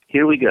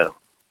Here we go.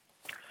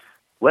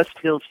 West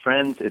Hills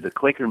Friends is a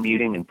Quaker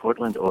meeting in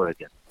Portland,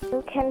 Oregon.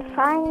 You can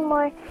find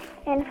more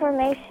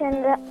information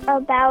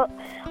about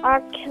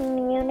our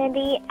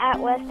community at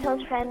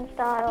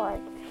westhillsfriends.org.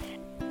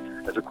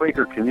 As a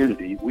Quaker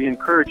community, we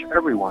encourage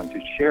everyone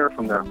to share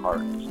from their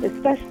hearts,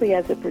 especially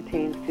as it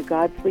pertains to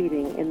God's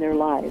leading in their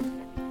lives.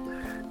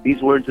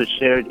 These words are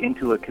shared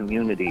into a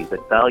community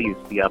that values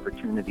the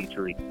opportunity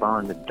to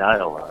respond and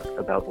dialogue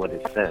about what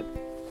is said.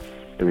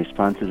 The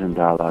responses and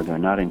dialogue are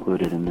not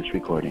included in this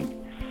recording.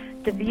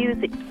 The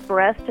views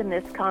expressed in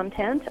this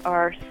content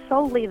are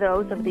solely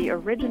those of the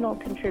original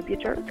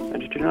contributor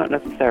and do not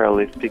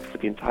necessarily speak for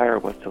the entire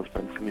West Hills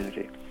Friends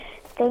community.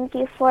 Thank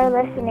you for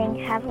listening.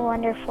 Have a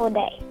wonderful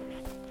day.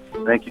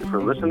 Thank you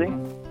for listening.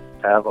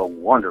 Have a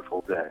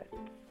wonderful day.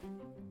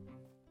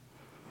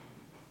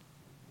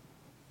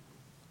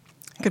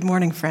 Good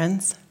morning,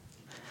 friends.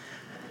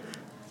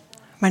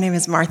 My name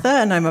is Martha,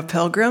 and I'm a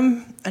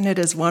pilgrim, and it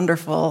is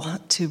wonderful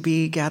to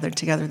be gathered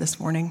together this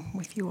morning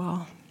with you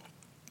all.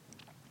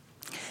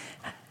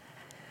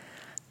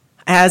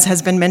 As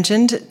has been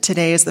mentioned,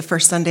 today is the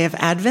first Sunday of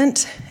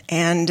Advent,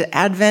 and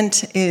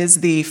Advent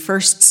is the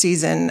first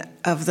season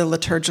of the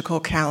liturgical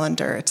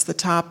calendar. It's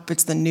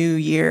the new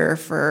year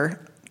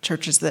for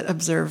churches that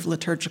observe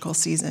liturgical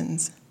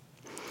seasons.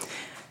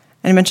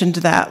 And I mentioned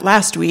that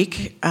last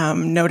week,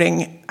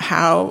 noting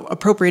how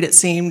appropriate it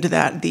seemed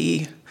that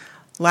the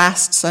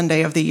last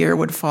Sunday of the year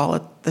would fall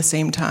at the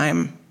same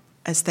time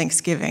as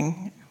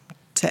Thanksgiving,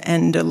 to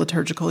end a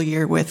liturgical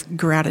year with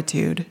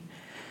gratitude.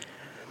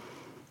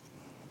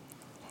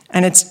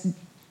 And it's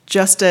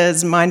just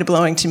as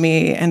mind-blowing to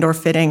me and or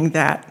fitting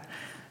that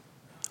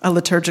a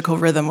liturgical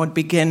rhythm would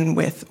begin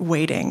with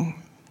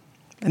waiting.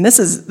 And this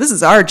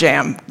is our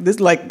jam. This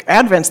is like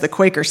Advent's the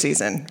Quaker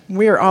season.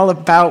 We are all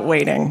about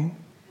waiting.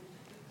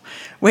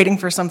 Waiting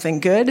for something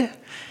good,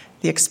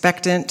 the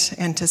expectant,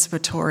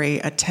 anticipatory,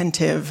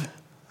 attentive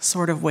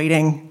sort of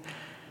waiting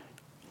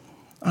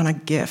on a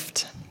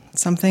gift.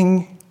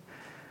 Something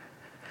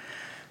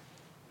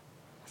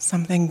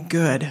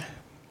good.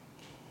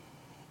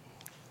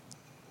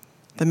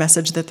 The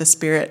message that the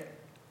Spirit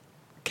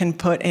can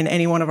put in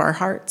any one of our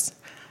hearts,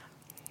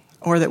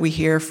 or that we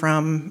hear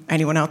from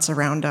anyone else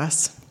around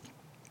us.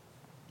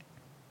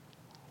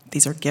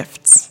 These are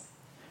gifts.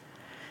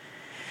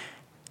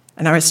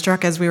 And I was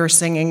struck as we were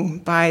singing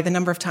by the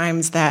number of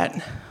times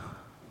that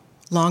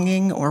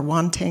longing or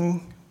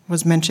wanting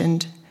was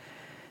mentioned.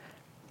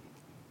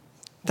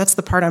 That's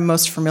the part I'm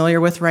most familiar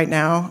with right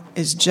now,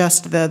 is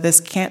just this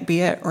can't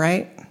be it,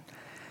 right?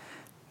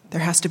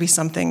 There has to be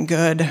something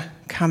good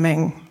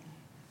coming.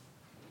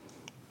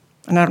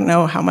 And I don't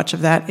know how much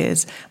of that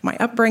is my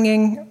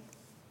upbringing,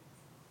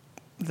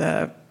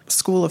 the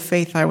school of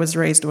faith I was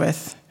raised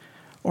with,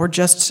 or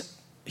just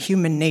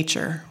human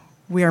nature.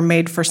 We are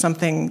made for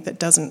something that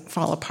doesn't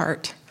fall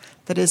apart,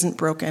 that isn't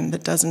broken,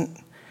 that doesn't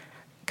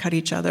cut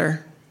each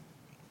other.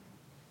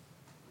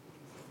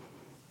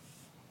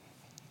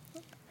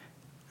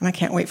 And I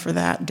can't wait for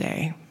that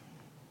day.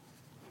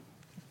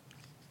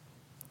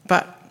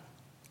 But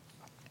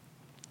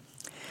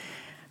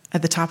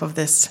at the top of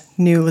this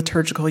new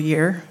liturgical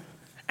year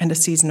and a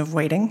season of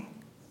waiting,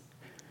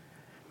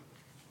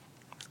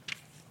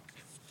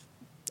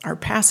 our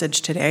passage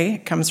today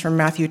comes from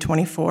Matthew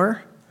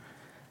 24,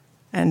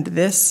 and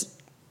this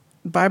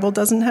Bible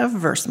doesn't have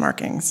verse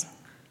markings.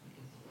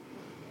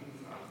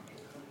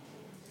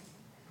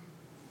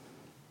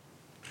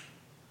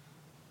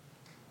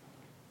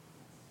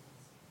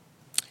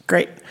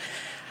 Great.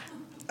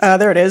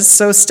 There it is.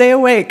 So stay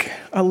awake,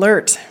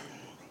 alert.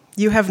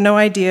 You have no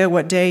idea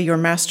what day your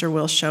master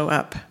will show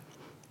up,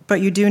 but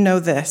you do know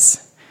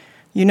this.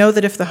 You know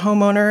that if the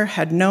homeowner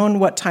had known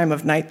what time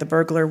of night the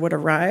burglar would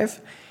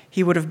arrive,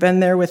 he would have been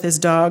there with his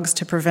dogs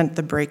to prevent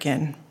the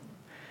break-in.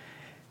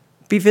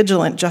 Be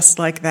vigilant just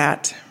like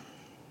that.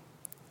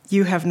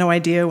 You have no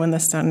idea when the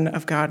Son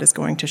of God is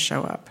going to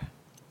show up.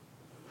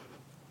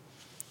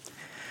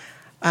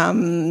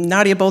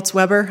 Nadia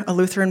Bolz-Weber, a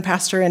Lutheran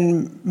pastor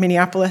in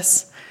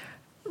Minneapolis,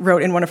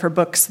 wrote in one of her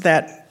books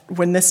that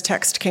when this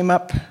text came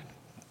up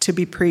to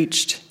be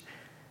preached,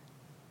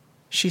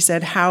 she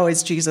said, "How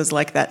is Jesus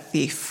like that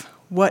thief?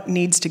 What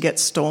needs to get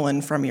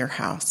stolen from your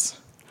house?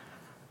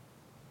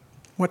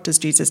 What does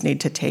Jesus need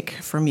to take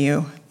from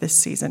you this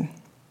season?"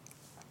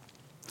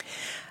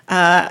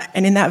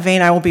 And in that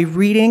vein, I will be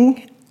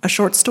reading a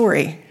short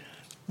story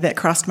that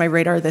crossed my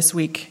radar this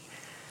week,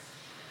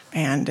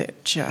 and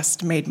it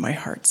just made my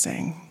heart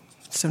sing.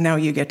 So now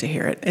you get to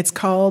hear it. It's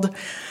called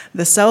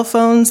 "The Cell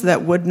Phones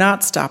That Would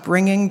Not Stop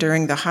Ringing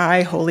During the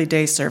High Holy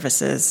Day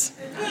Services"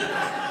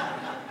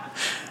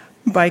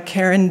 by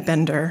Karen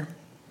Bender.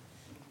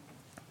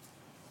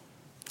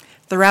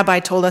 The rabbi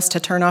told us to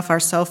turn off our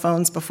cell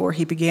phones before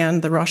he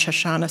began the Rosh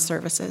Hashanah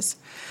services.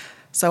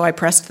 So I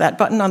pressed that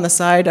button on the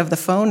side of the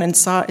phone and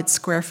saw its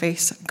square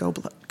face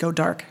go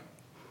dark.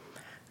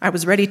 I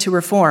was ready to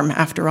reform,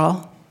 after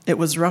all. It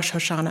was Rosh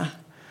Hashanah.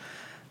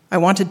 I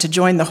wanted to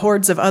join the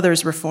hordes of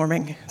others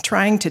reforming,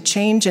 trying to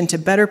change into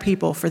better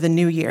people for the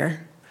new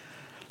year.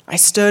 I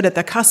stood at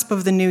the cusp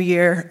of the new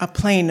year, a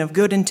plane of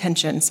good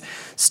intentions,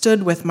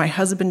 stood with my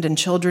husband and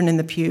children in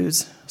the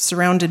pews,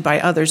 surrounded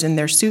by others in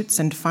their suits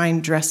and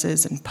fine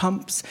dresses and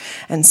pumps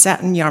and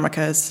satin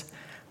yarmulkes.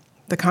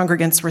 The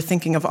congregants were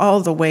thinking of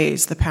all the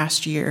ways the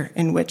past year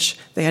in which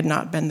they had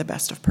not been the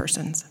best of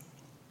persons.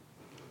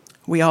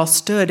 We all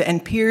stood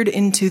and peered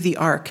into the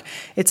ark,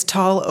 its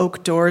tall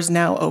oak doors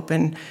now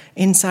open,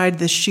 inside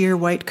the sheer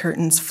white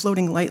curtains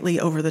floating lightly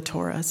over the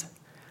Torahs.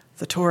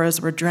 The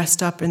Torahs were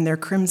dressed up in their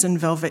crimson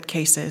velvet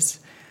cases.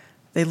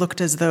 They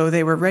looked as though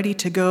they were ready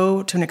to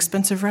go to an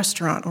expensive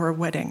restaurant or a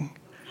wedding.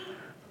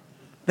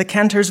 The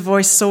cantor's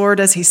voice soared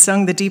as he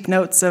sung the deep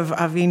notes of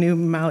Avinu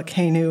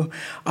Malkeinu,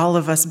 all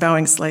of us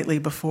bowing slightly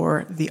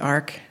before the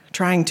ark,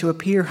 trying to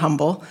appear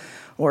humble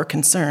or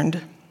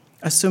concerned,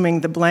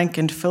 assuming the blank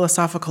and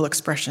philosophical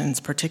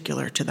expressions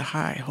particular to the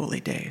high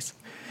holy days.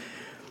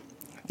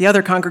 The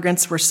other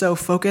congregants were so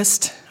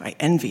focused, I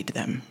envied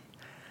them.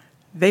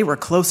 They were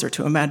closer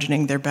to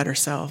imagining their better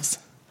selves.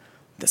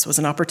 This was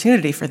an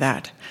opportunity for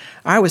that.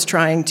 I was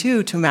trying,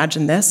 too, to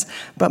imagine this,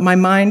 but my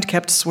mind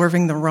kept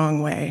swerving the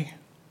wrong way.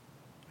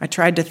 I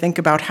tried to think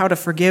about how to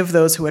forgive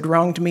those who had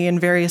wronged me in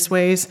various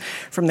ways,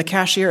 from the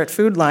cashier at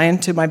Food Lion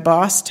to my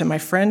boss to my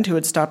friend who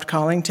had stopped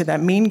calling to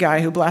that mean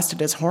guy who blasted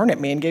his horn at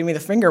me and gave me the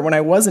finger when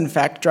I was, in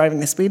fact,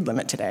 driving the speed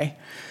limit today.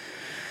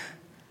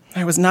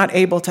 I was not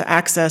able to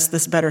access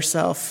this better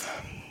self.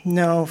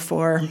 No,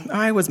 for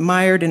I was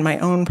mired in my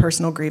own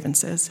personal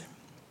grievances.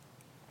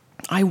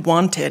 I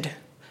wanted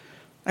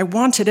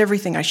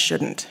everything I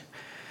shouldn't.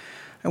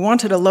 I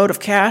wanted a load of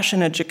cash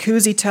and a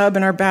jacuzzi tub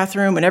in our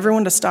bathroom and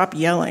everyone to stop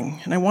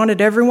yelling. And I wanted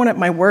everyone at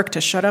my work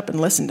to shut up and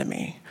listen to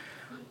me.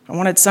 I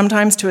wanted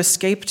sometimes to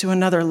escape to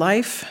another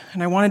life,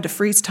 and I wanted to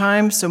freeze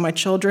time so my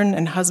children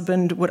and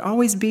husband would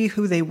always be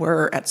who they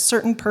were at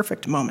certain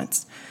perfect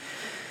moments.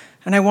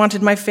 And I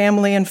wanted my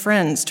family and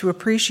friends to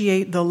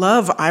appreciate the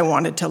love I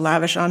wanted to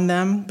lavish on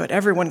them, but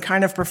everyone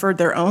kind of preferred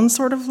their own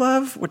sort of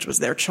love, which was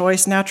their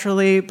choice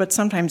naturally, but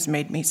sometimes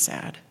made me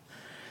sad.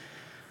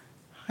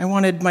 I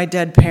wanted my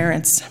dead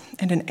parents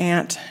and an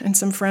aunt and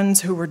some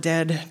friends who were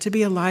dead to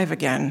be alive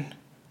again,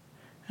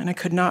 and I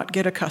could not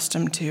get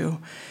accustomed to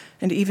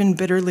and even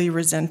bitterly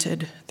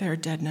resented their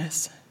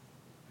deadness.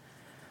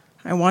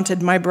 I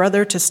wanted my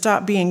brother to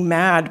stop being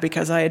mad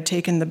because I had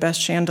taken the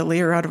best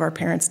chandelier out of our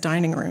parents'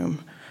 dining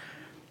room.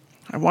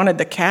 I wanted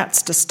the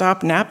cats to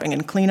stop napping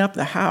and clean up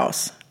the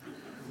house.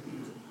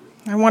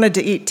 I wanted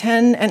to eat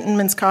 10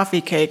 Entenmann's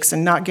coffee cakes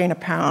and not gain a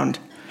pound.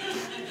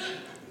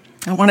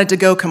 I wanted to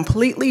go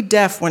completely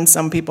deaf when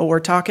some people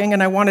were talking,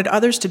 and I wanted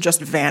others to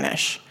just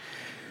vanish.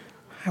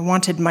 I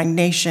wanted my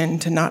nation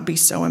to not be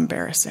so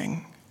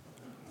embarrassing.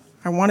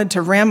 I wanted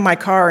to ram my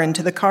car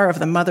into the car of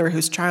the mother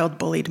whose child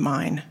bullied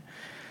mine.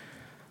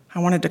 I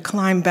wanted to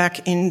climb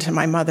back into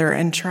my mother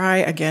and try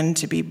again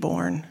to be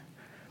born.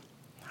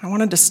 I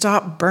wanted to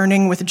stop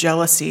burning with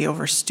jealousy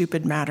over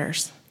stupid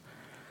matters.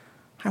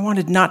 I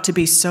wanted not to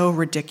be so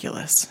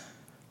ridiculous.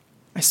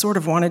 I sort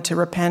of wanted to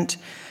repent,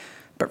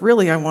 but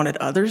really I wanted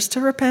others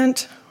to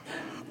repent,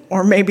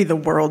 or maybe the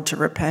world to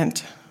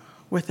repent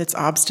with its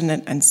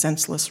obstinate and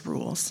senseless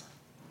rules.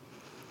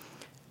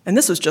 And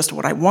this was just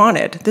what I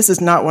wanted. This is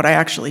not what I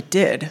actually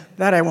did.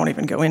 That I won't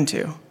even go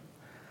into.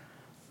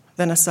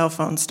 Then a cell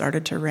phone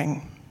started to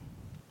ring.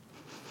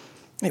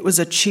 It was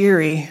a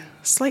cheery,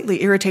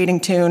 slightly irritating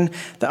tune,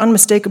 the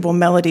unmistakable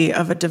melody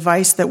of a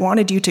device that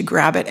wanted you to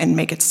grab it and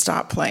make it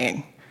stop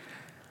playing.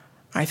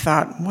 I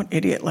thought, what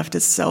idiot left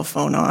his cell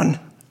phone on?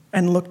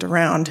 And looked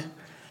around.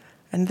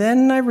 And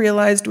then I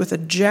realized with a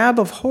jab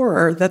of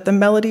horror that the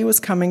melody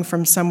was coming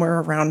from somewhere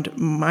around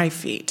my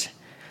feet.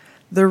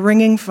 The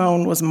ringing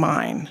phone was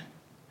mine.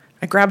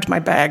 I grabbed my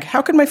bag.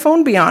 How could my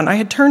phone be on? I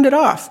had turned it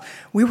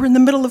off. We were in the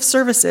middle of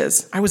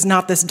services. I was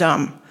not this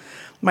dumb.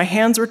 My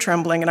hands were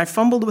trembling, and I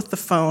fumbled with the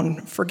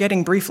phone,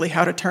 forgetting briefly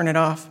how to turn it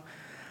off.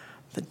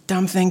 The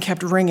dumb thing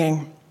kept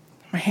ringing.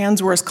 My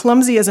hands were as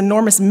clumsy as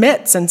enormous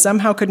mitts and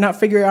somehow could not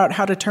figure out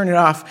how to turn it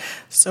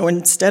off, so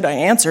instead I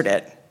answered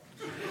it.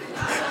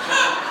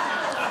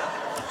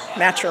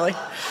 Naturally.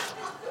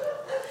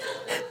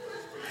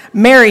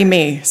 "Marry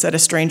me," said a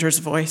stranger's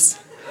voice.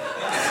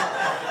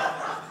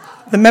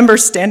 The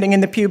members standing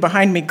in the pew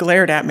behind me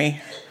glared at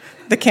me.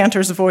 The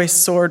cantor's voice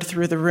soared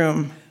through the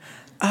room.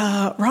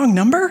 Wrong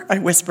number?" I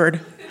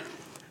whispered.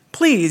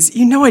 "Please,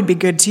 you know I'd be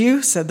good to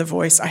you," said the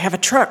voice. "I have a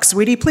truck,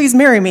 sweetie. Please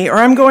marry me, or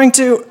I'm going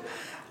to..."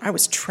 I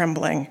was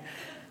trembling.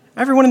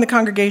 Everyone in the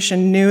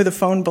congregation knew the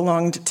phone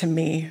belonged to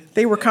me.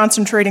 They were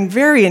concentrating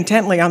very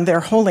intently on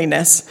their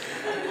holiness.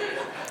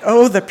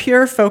 Oh, the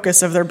pure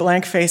focus of their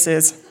blank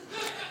faces.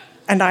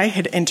 And I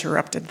had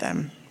interrupted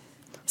them.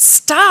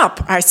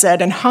 "Stop," I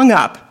said, and hung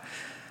up.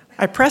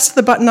 I pressed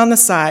the button on the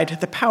side,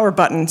 the power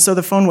button, so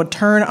the phone would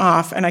turn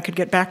off and I could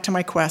get back to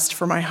my quest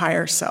for my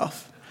higher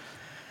self.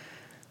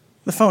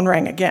 The phone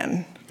rang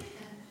again.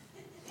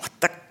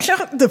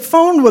 The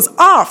phone was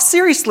off,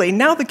 seriously.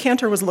 Now the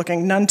cantor was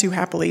looking none too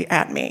happily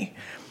at me.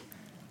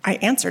 I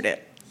answered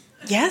it.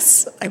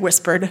 "Yes," I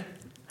whispered.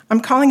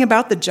 "I'm calling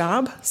about the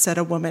job," said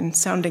a woman,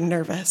 sounding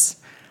nervous.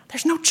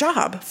 There's no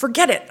job.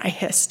 Forget it, I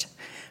hissed.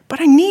 But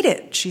I need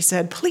it, she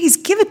said. Please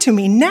give it to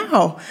me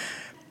now.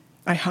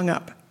 I hung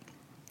up.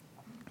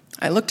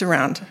 I looked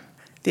around.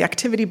 The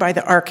activity by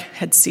the ark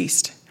had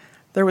ceased.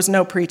 There was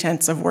no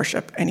pretense of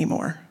worship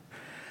anymore.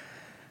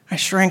 I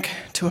shrank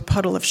to a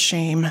puddle of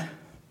shame.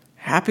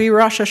 Happy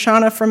Rosh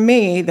Hashanah from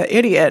me, the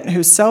idiot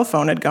whose cell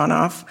phone had gone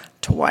off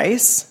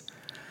twice.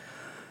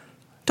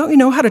 Don't you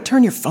know how to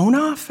turn your phone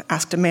off?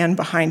 Asked a man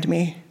behind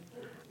me.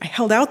 I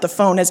held out the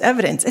phone as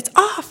evidence. It's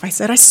off, I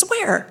said, I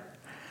swear.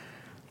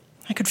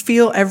 I could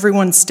feel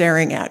everyone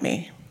staring at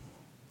me.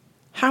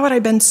 How had I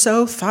been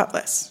so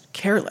thoughtless,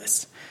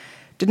 careless?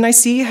 Didn't I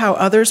see how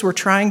others were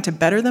trying to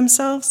better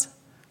themselves?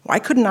 Why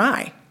couldn't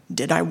I?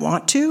 Did I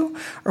want to?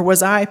 Or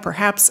was I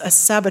perhaps a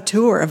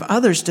saboteur of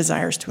others'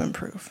 desires to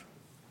improve?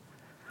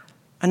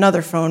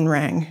 Another phone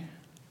rang,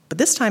 but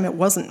this time it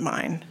wasn't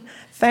mine.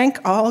 Thank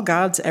all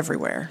gods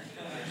everywhere.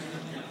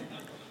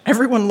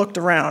 Everyone looked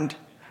around.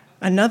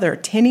 Another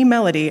tinny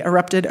melody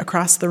erupted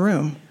across the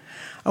room.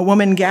 A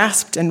woman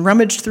gasped and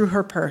rummaged through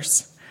her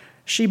purse.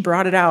 She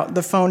brought it out,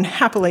 the phone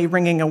happily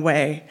ringing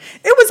away.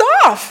 It was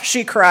off,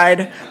 she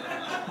cried.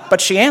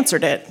 But she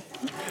answered it.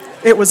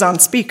 It was on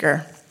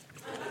speaker.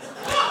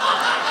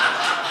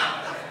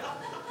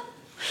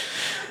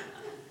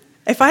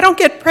 If I don't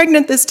get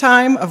pregnant this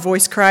time, a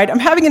voice cried, I'm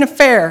having an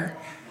affair.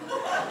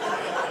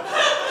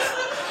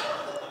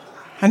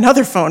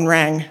 Another phone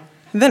rang,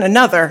 then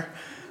another.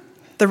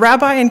 The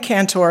rabbi and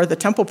cantor, the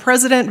temple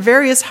president,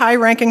 various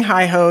high-ranking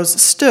hi-hos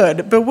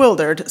stood,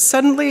 bewildered,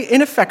 suddenly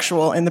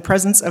ineffectual in the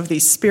presence of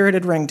these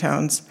spirited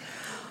ringtones.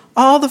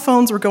 All the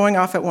phones were going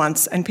off at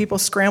once, and people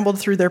scrambled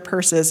through their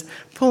purses,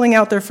 pulling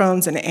out their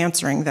phones and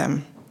answering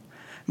them.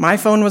 My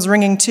phone was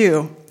ringing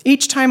too.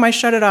 Each time I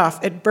shut it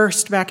off, it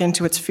burst back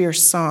into its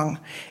fierce song.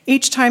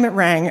 Each time it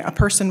rang, a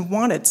person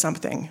wanted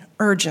something,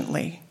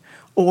 urgently,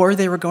 or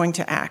they were going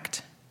to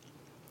act.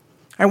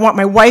 I want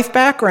my wife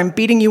back, or I'm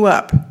beating you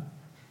up.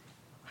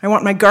 I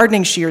want my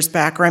gardening shears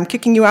back, or I'm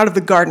kicking you out of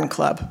the garden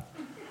club.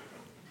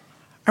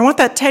 I want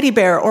that teddy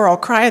bear, or I'll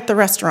cry at the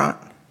restaurant.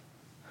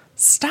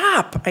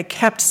 Stop, I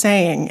kept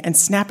saying and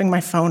snapping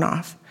my phone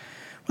off.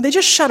 Will they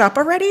just shut up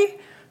already?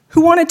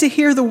 Who wanted to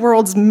hear the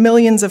world's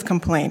millions of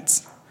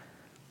complaints?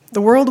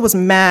 The world was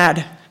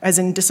mad, as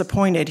in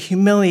disappointed,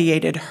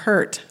 humiliated,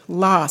 hurt,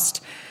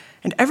 lost,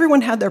 and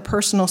everyone had their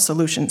personal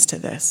solutions to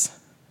this,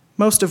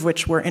 most of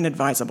which were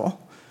inadvisable.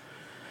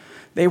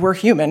 They were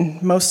human.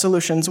 Most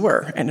solutions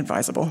were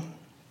inadvisable.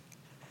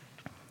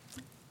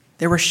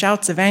 There were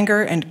shouts of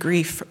anger and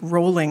grief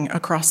rolling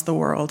across the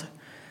world.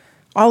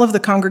 All of the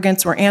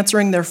congregants were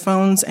answering their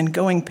phones and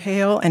going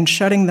pale and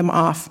shutting them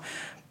off,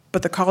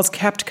 but the calls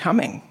kept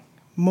coming,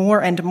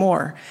 more and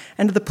more,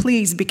 and the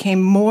pleas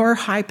became more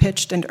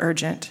high-pitched and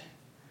urgent.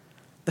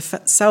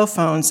 The cell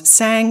phones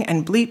sang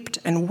and bleeped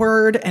and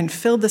whirred and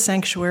filled the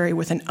sanctuary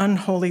with an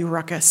unholy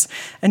ruckus,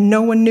 and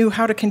no one knew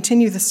how to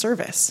continue the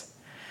service.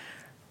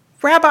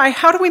 Rabbi,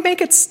 how do we make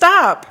it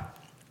stop?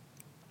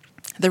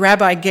 The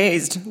rabbi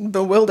gazed,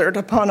 bewildered,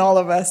 upon all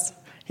of us.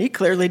 He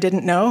clearly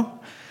didn't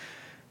know.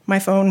 My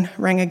phone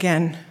rang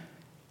again.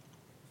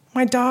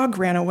 My dog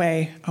ran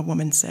away, a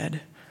woman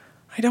said.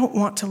 I don't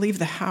want to leave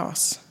the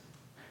house.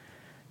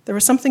 There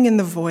was something in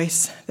the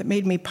voice that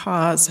made me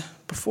pause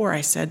before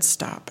I said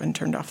stop and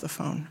turned off the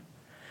phone.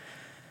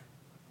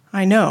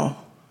 I know,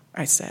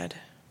 I said.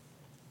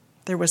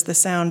 There was the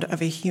sound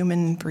of a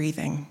human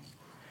breathing.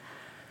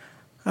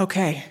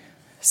 Okay,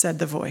 said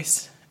the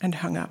voice, and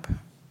hung up.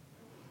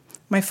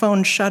 My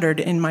phone shuddered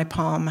in my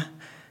palm,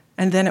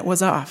 and then it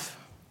was off.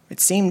 It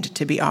seemed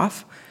to be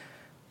off.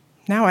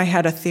 Now I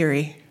had a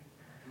theory.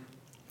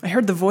 I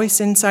heard the voice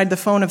inside the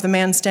phone of the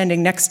man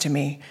standing next to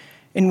me,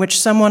 in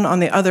which someone on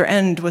the other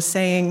end was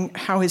saying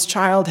how his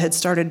child had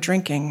started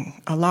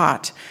drinking a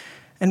lot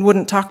and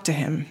wouldn't talk to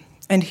him,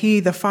 and he,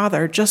 the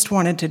father, just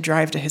wanted to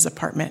drive to his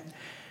apartment,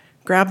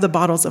 grab the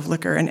bottles of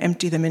liquor, and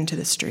empty them into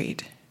the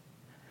street.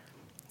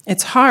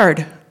 It's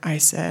hard, I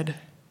said.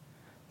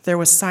 There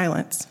was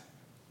silence.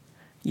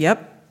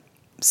 Yep,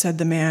 said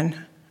the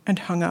man, and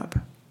hung up.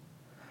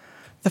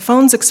 The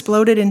phones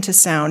exploded into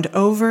sound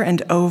over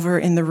and over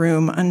in the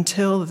room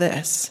until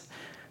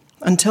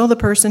the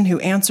person who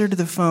answered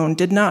the phone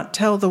did not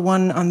tell the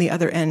one on the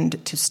other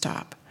end to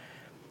stop.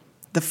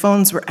 The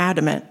phones were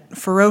adamant,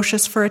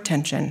 ferocious for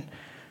attention,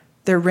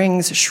 their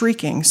rings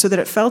shrieking so that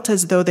it felt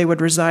as though they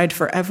would reside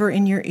forever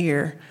in your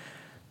ear.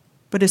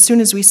 But as soon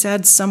as we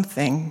said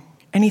something,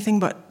 anything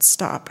but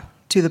stop,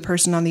 to the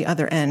person on the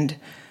other end,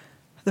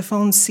 the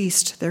phones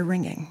ceased their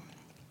ringing.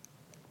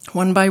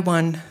 One by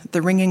one,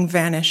 the ringing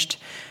vanished,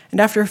 and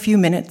after a few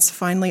minutes,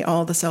 finally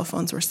all the cell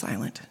phones were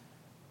silent.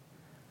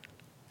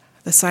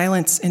 The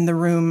silence in the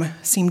room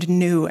seemed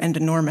new and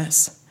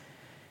enormous.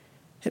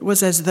 It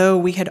was as though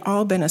we had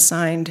all been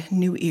assigned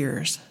new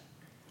ears.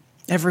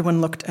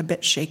 Everyone looked a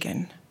bit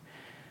shaken.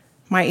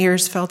 My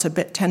ears felt a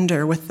bit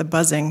tender with the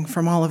buzzing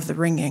from all of the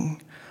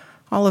ringing,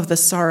 all of the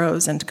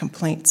sorrows and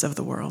complaints of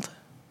the world.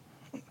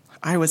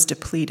 I was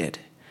depleted.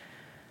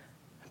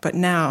 But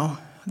now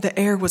the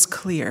air was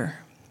clear,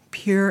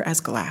 pure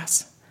as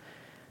glass.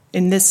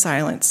 In this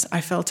silence,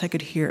 I felt I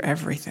could hear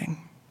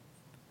everything.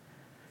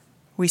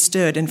 We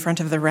stood in front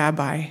of the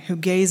rabbi, who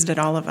gazed at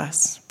all of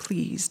us,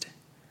 pleased.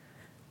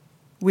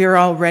 "We are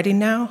all ready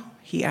now?"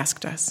 he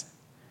asked us.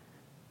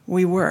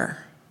 We were.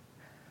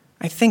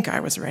 I think I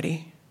was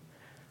ready.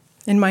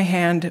 In my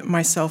hand,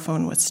 my cell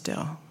phone was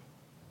still.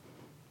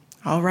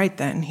 "All right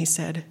then," he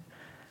said.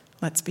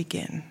 "Let's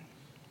begin."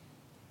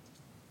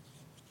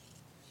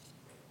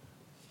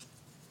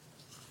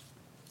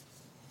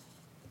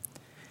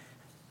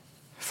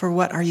 For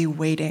what are you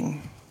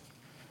waiting?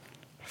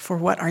 For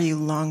what are you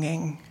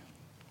longing?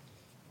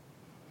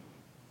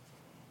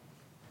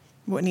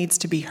 What needs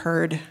to be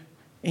heard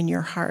in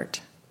your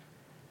heart?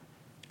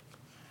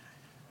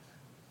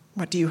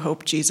 What do you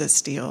hope Jesus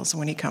steals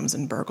when he comes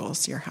and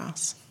burgles your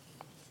house?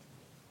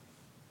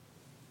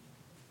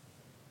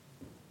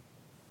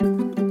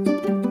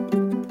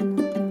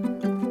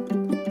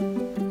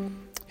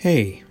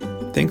 Hey,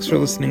 thanks for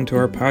listening to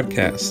our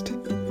podcast.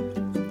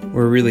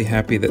 We're really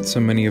happy that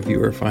so many of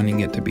you are finding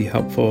it to be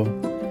helpful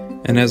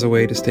and as a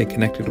way to stay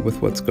connected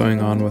with what's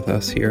going on with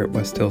us here at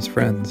West Hills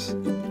Friends.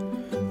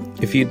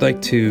 If you'd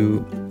like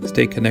to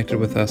stay connected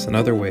with us in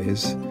other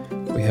ways,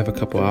 we have a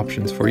couple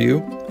options for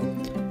you.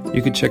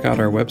 You can check out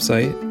our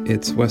website.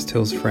 It's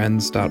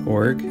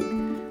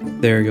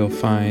westhillsfriends.org. There you'll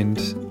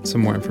find some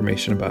more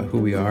information about who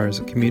we are as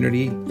a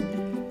community.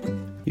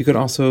 You could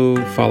also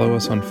follow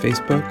us on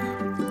Facebook.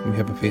 We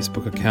have a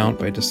Facebook account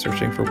by just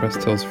searching for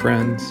West Hills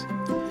Friends.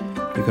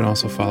 You can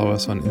also follow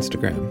us on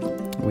Instagram.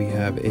 We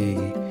have a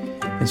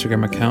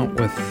Instagram account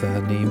with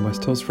the name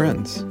West Hills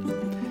Friends.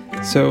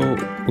 So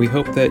we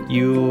hope that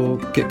you'll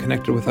get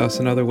connected with us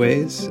in other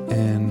ways.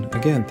 And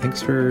again,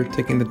 thanks for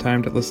taking the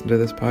time to listen to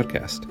this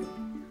podcast.